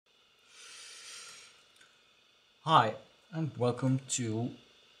Hi, and welcome to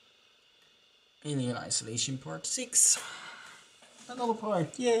Alien Isolation Part 6. Another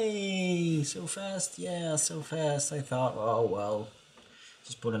part, yay! So fast, yeah, so fast. I thought, oh well,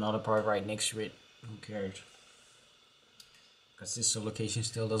 just put another part right next to it. Who cares? Because this location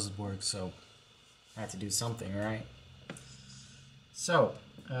still doesn't work, so I had to do something, right? So,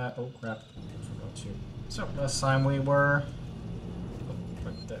 oh crap, I forgot to. So, last time we were. Oh,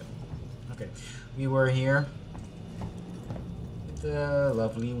 what the? Okay, we were here with the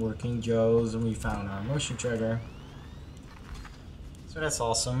lovely working Joes, and we found our motion tracker. So that's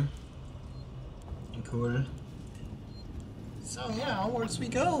awesome and cool. So yeah, onwards we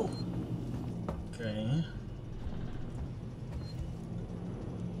go. Okay.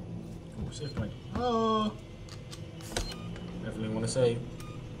 Oh, save point. Oh, definitely want to save.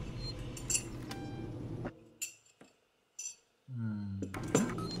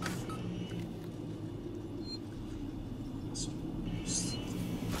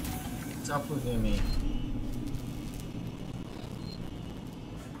 Stop looking at me.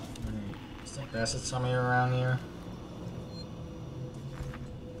 Alright. Is there basset somewhere around here?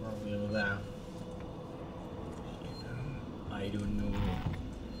 Probably over there. I don't know.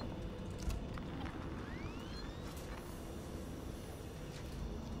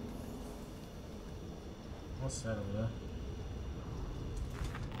 What's that over there?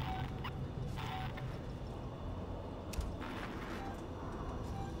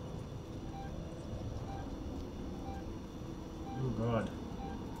 Oh god.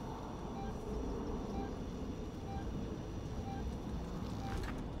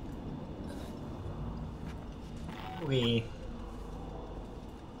 We.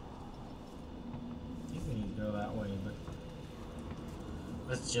 I think we need to go that way, but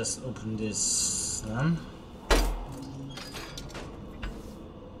let's just open this then.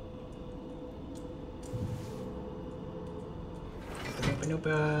 Open,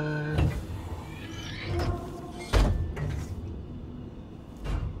 open.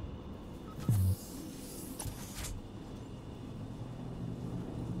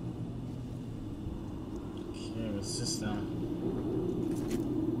 Okay, what's this now?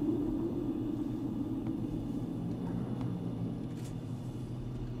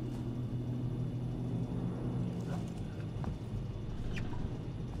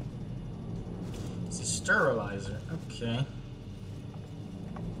 It's a sterilizer. Okay.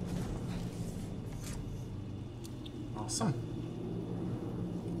 Awesome.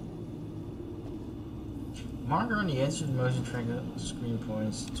 Marker on the edge of the motion tracker screen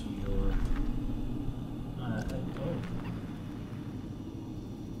points to your.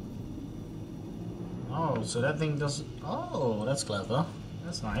 Oh, so that thing does. Oh, that's clever.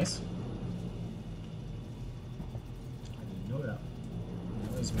 That's nice. I didn't know that.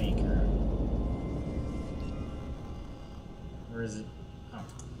 Noisemaker. Where is it? Oh.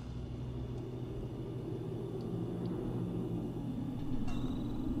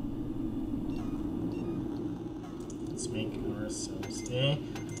 Let's make ourselves a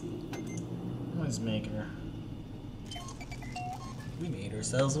noisemaker. We made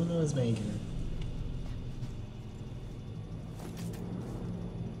ourselves a noisemaker.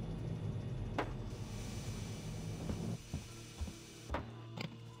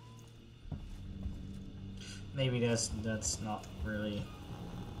 Maybe that's not really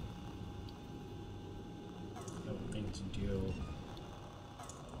a thing to do.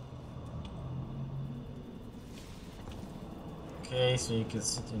 Okay, so you can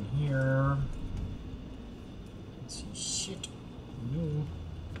sit in here. See shit. No.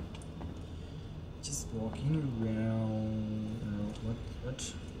 Just walking around.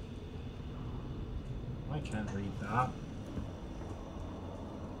 What? I can't read that.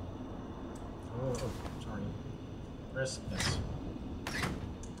 Oh, sorry. Press this.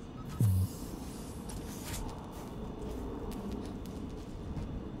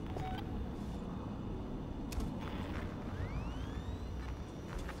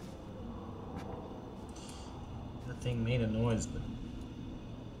 That thing made a noise, but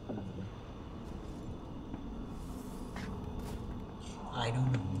I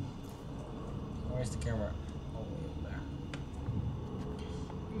don't know. Where's the camera? Oh, way over there.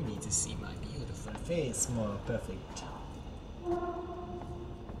 You need to see my beautiful face more perfect.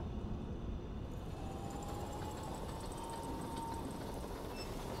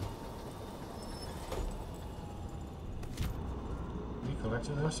 We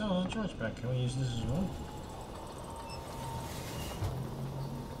collected ourselves a charge pack. Can we use this as well?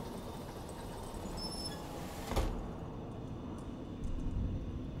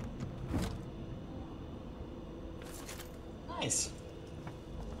 Nice.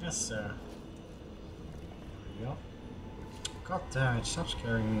 Yes, sir. Yep. God damn it, stop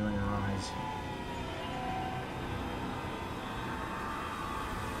scaring me with your eyes.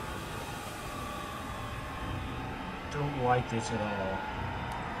 Don't like this at all.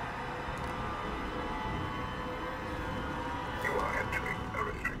 You are entering a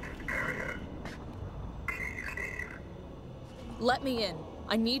restricted area. Please leave. Let me in.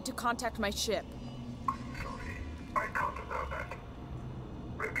 I need to contact my ship. Sorry, I can't allow that.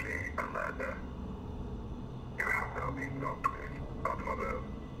 Ripley, Amanda. You have now been locked with Godmother.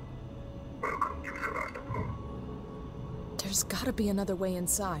 Welcome to Sevastopol. There's gotta be another way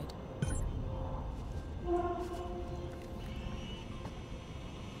inside.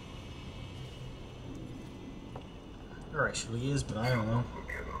 There actually is, but I don't know. We'll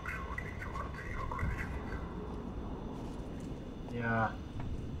be along shortly to answer your questions. Yeah,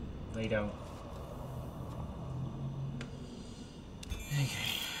 they don't.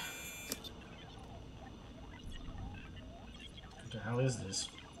 Okay. What the hell is this?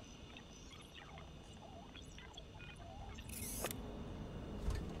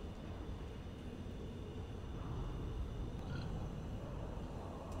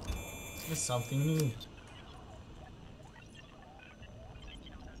 It's something new.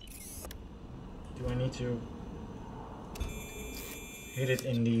 Do I need to hit it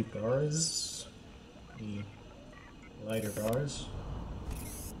in the bars? The lighter bars?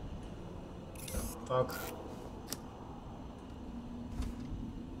 Oh, fuck.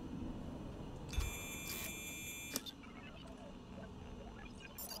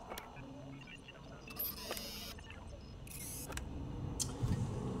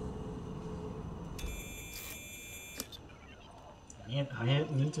 I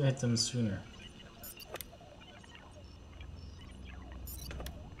need to hit them sooner.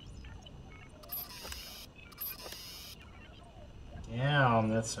 Damn,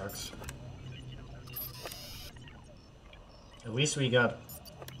 that sucks. At least we got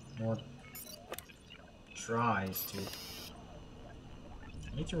more tries to.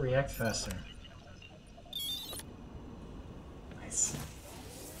 I need to react faster. Nice.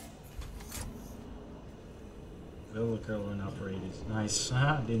 Will the girl unoperated. Nice.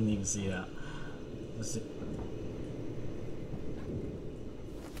 Didn't even see that. Was it?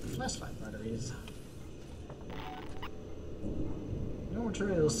 Flashlight batteries. No more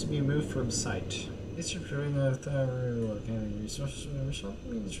trails to be removed from sight. This is showing that the resources will result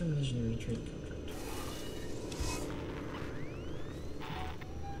in the termination of the trade contract.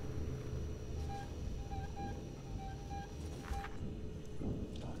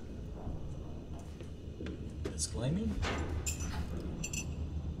 Exclaiming?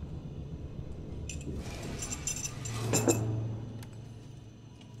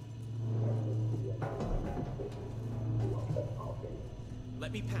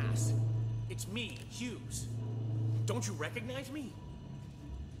 Let me pass. It's me, Hughes. Don't you recognize me?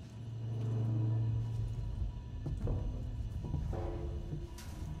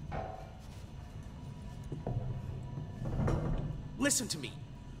 Listen to me.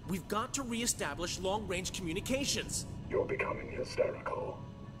 We've got to re-establish long-range communications. You're becoming hysterical.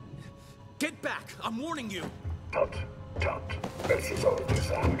 Get back! I'm warning you! Tut, tut. Let's resolve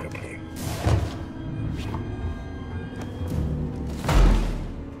this amicably.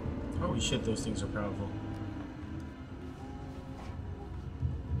 Holy shit, those things are powerful.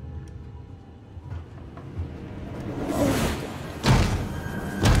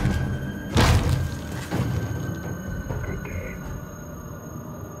 Good day.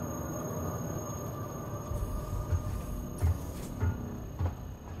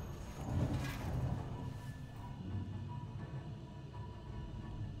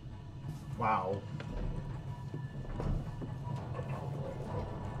 Wow.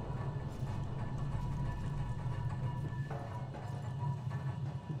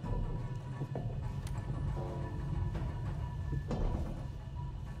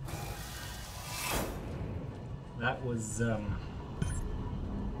 That was,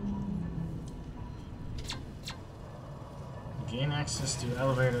 gain access to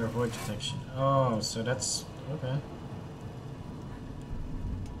elevator void detection. Oh, so that's, okay.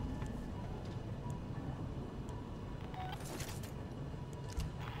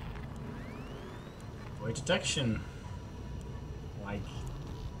 Void detection. Like,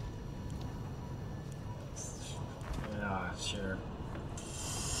 yeah, sure.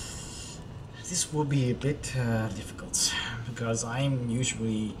 This will be a bit difficult because I'm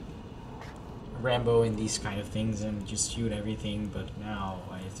usually Rambo in these kind of things and just shoot everything, but now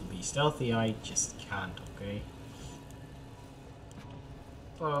I have to be stealthy. I just can't, okay?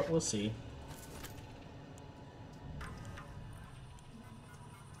 But we'll see.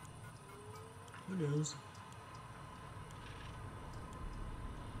 Who knows?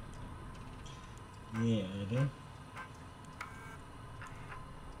 Yeah, okay.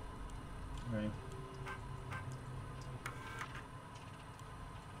 Alright.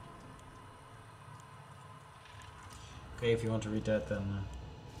 Okay, if you want to read that, then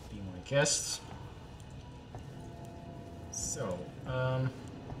be my guest. So,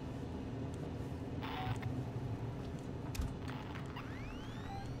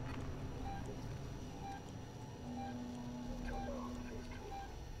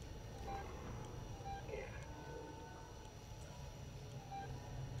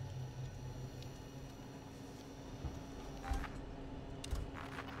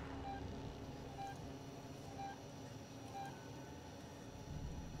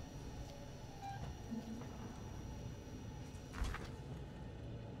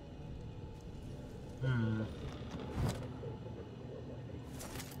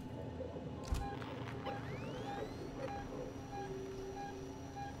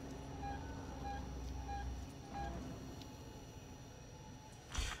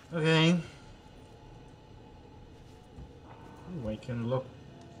 okay. Ooh, I can look,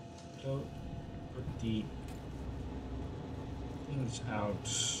 put the things out.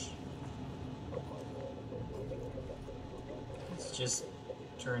 Let's just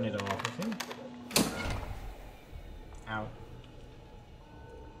turn it off, okay? Out.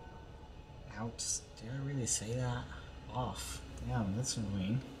 Out. Did I really say that? Off. Damn, that's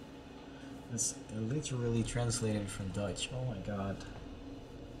annoying. That's literally translated from Dutch. Oh my god.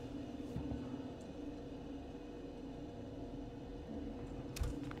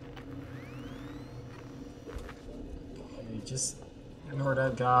 Okay, just ignore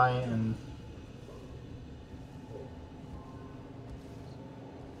that guy and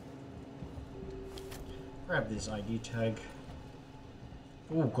grab this ID tag.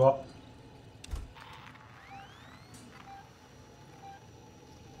 Oh god.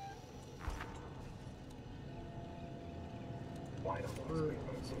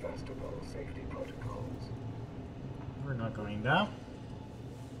 Safety protocols. We're not going down.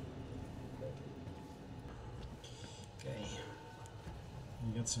 Okay.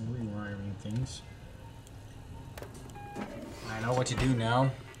 We got some rewiring things. I know what to do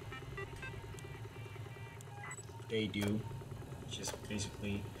now. They do. Just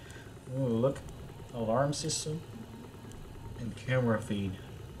basically look, alarm system and camera feed.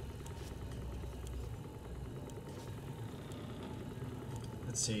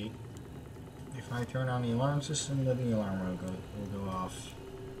 Let's see. If I turn on the alarm system, then the alarm will go off.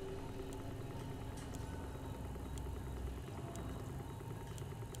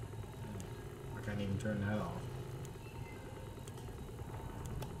 I can't even turn that off.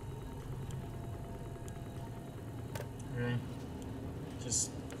 Okay.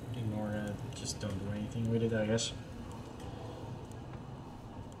 Just ignore that. Just don't do anything with it, I guess.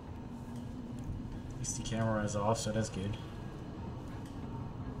 At least the camera is off, so that's good.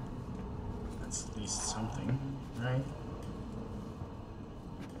 That's at least something, right?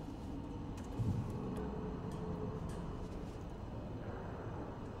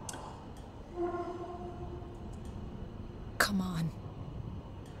 Come on.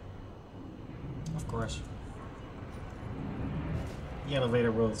 Of course. The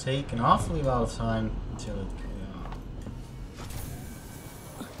elevator will take an awfully lot of time until it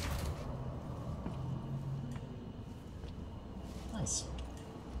nice.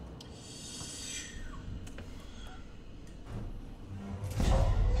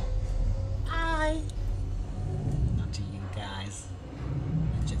 Bye. Not to you guys.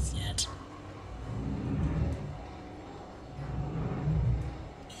 Not just yet.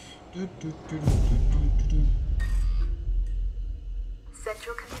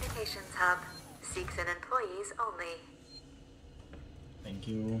 Central Communications Hub. Seeks and employees only. Thank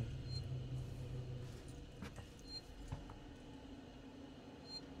you.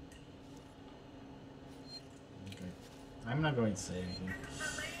 Okay. I'm not going to say anything.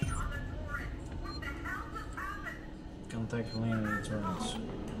 Contact Helena returns.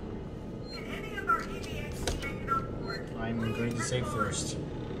 I'm going to save first.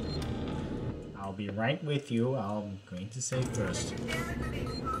 I'll be right with you. I'm going to save first.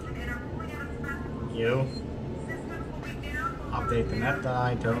 You. Update the map that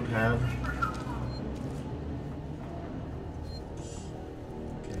I don't have.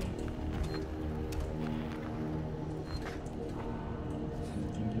 Okay.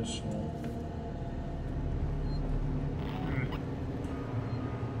 Anything useful?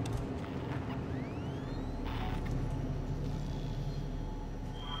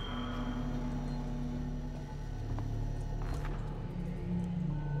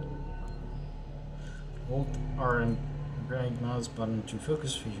 Hold R and drag mouse button to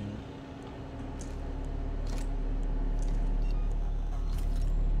focus vision.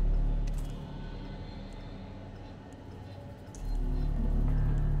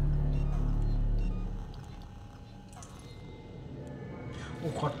 Oh,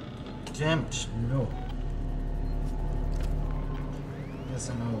 god damn it. No. Yes,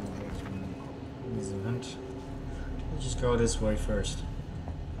 I know there's an event. We'll just go this way first.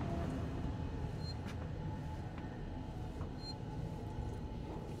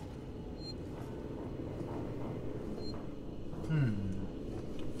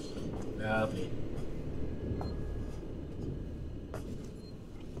 Lovely.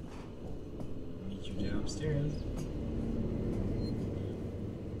 Meet you downstairs.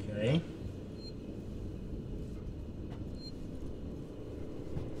 Okay.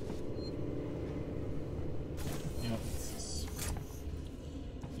 Yep.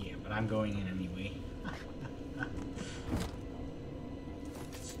 Yeah, but I'm going in anyway.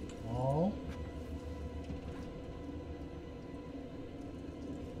 Small.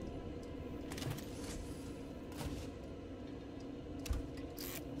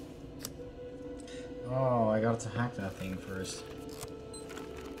 Oh, I got to hack that thing first.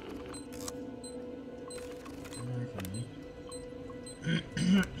 Okay.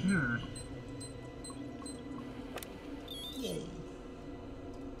 Yay.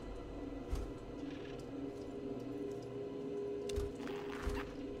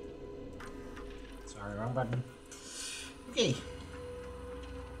 Sorry, wrong button. Okay.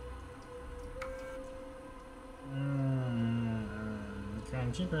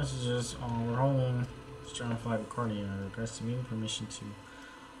 Current cheap messages. Oh, we're holding Strong Flight recording. I request meeting permission to.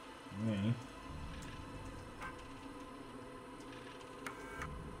 Okay.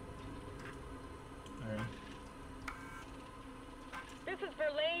 Alright. This is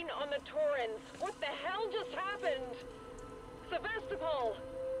Verlaine on the Torrens. What the hell just happened? Sevastopol!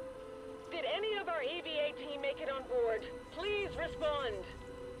 Did any of our EVA team make it on board? Please respond.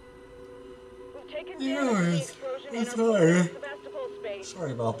 We've taken damage from the explosion in our Sevastopol space.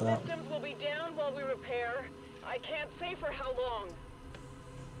 Sorry about that. Systems will be down while we repair. I can't say for how long.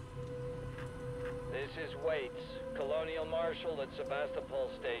 This is Waits, Colonial Marshal at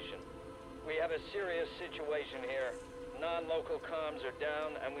Sevastopol Station. We have a serious situation here. Non-local comms are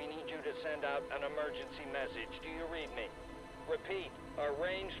down, and we need you to send out an emergency message. Do you read me? Repeat, our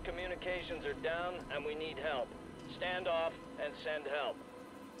ranged communications are down, and we need help. Stand off and send help.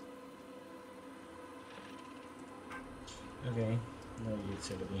 Okay. No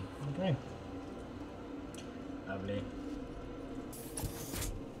utility. Okay. Lovely.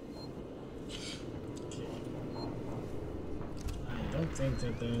 Okay. I don't think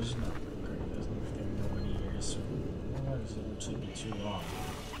that there's no. Okay, there's nobody here, so it should be too long.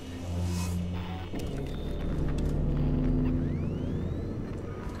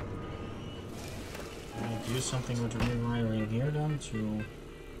 Can I do something with the rewiring here then to.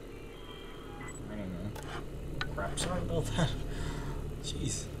 I don't know. Crap, sorry about that.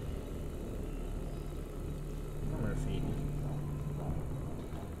 Jeez. Armor feed.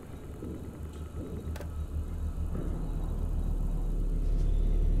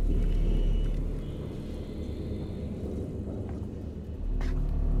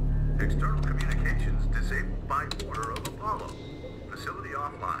 External communications disabled by order of Apollo. Facility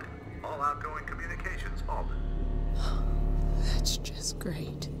offline. All outgoing communications halted. That's just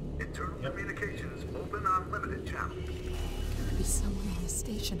great. Internal communications open on limited channel. There'll be someone on the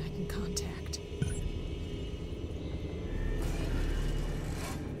station I can contact.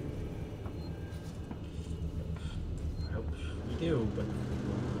 I hope we do, but.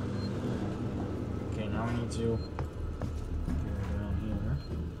 Okay, now we need to go down here.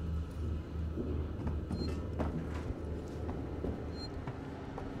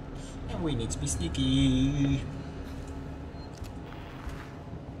 And we need to be sneaky.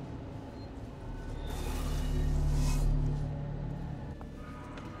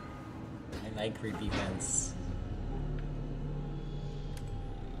 I like creepy vents.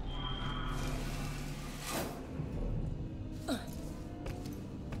 Oh,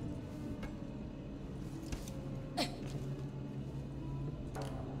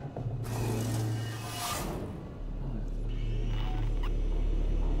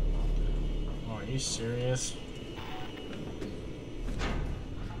 are you serious?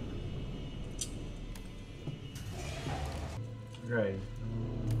 Great.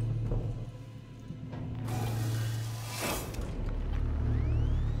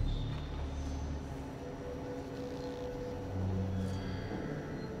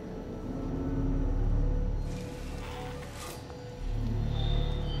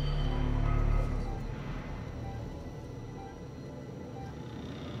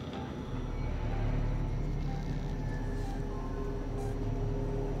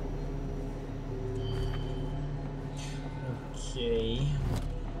 Okay.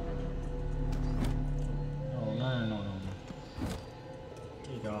 No.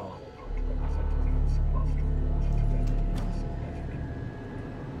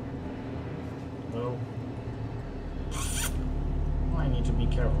 to be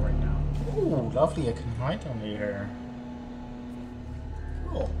careful right now. Ooh, lovely, I can hide under here.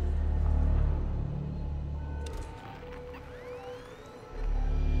 Cool.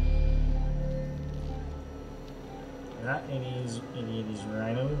 That idiot is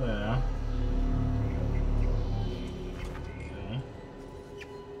right over there. Okay.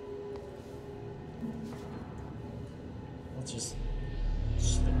 Let's just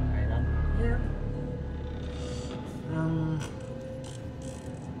slip right on here.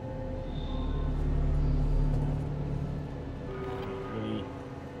 Really.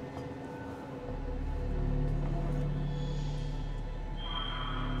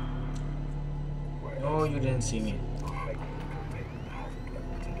 Oh, you didn't see me.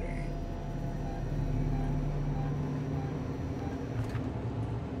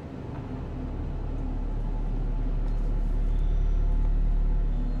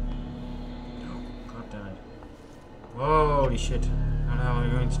 Holy shit. I don't know how I'm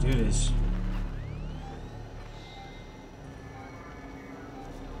going to do this.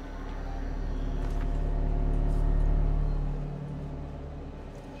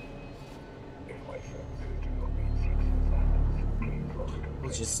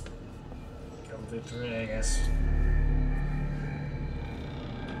 We'll just go victory, I guess.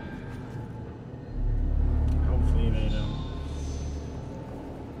 Hopefully they don't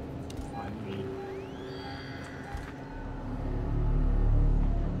find me.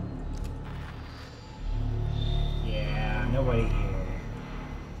 Yeah, nobody here.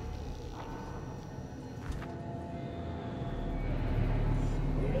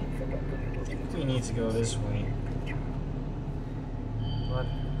 I think we need to go this way. But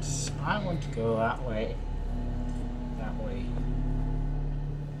I want to go that way. That way.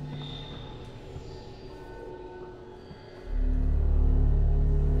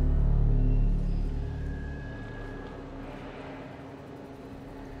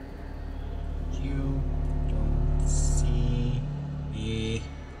 You don't see me.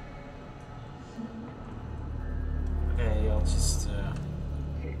 Okay, I'll just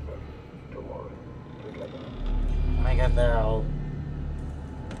when I get there, I'll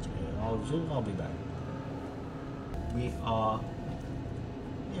be back. We are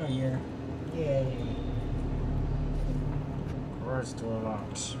here. Yay! Doors to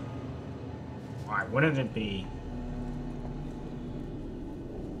locked. Why wouldn't it be?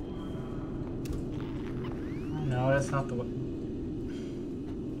 Oh, no, that's not the way.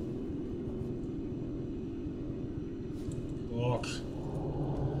 Look.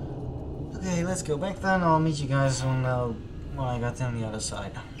 Okay, let's go back then. I'll meet you guys when I got down the other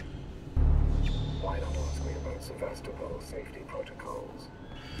side. Why not ask me about Sevastopol safety protocols?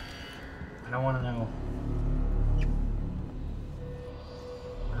 I don't want to know.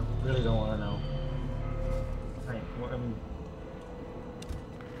 I really don't want to know. Right, what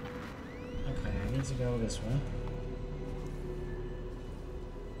okay, I need to go this way.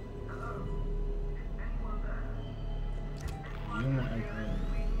 Human Emperor.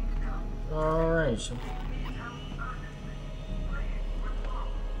 Alright, so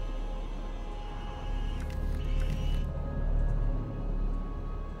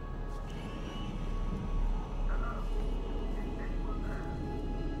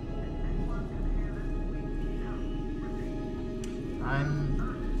I'm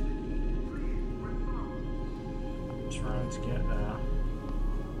trying to get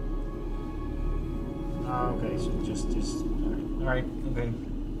oh, okay, so just alright, okay.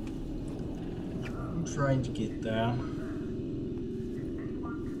 I'm trying to get there.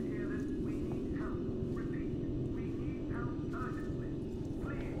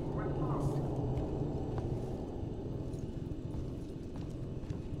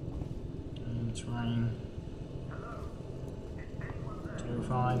 I'm trying to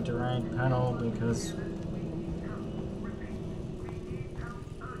find the right panel because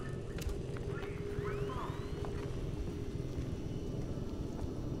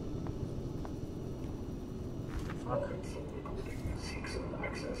fuck.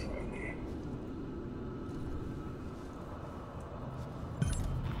 Access only.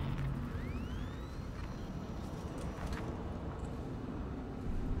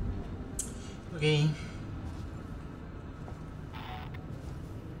 Okay.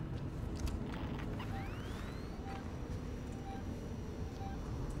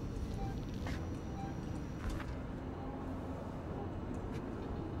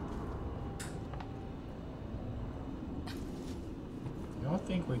 I don't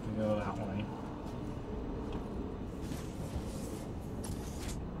think we can go that way.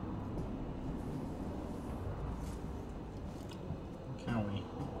 Can we?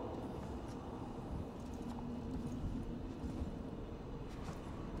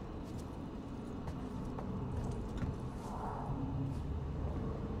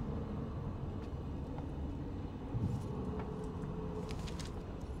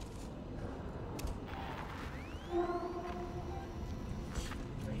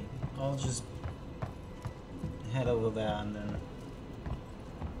 I'll just head over there and then.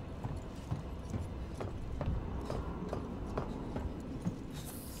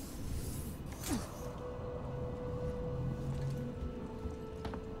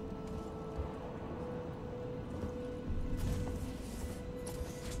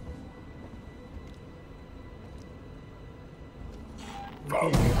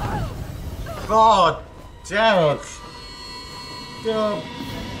 God damn it! Dude.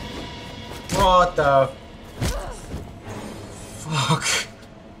 What the fuck?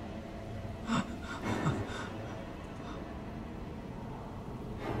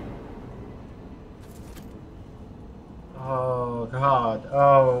 Oh god,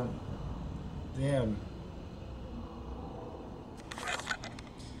 oh damn.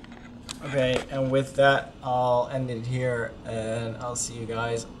 Okay, and with that, I'll end it here, and I'll see you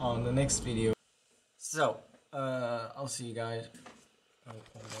guys on the next video. So, I'll see you guys. Oh,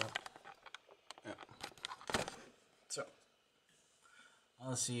 hold on. Yeah. So,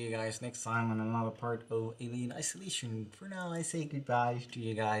 I'll see you guys next time on another part of Alien Isolation. For now, I say goodbye to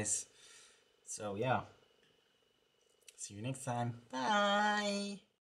you guys. So, yeah. See you next time. Bye!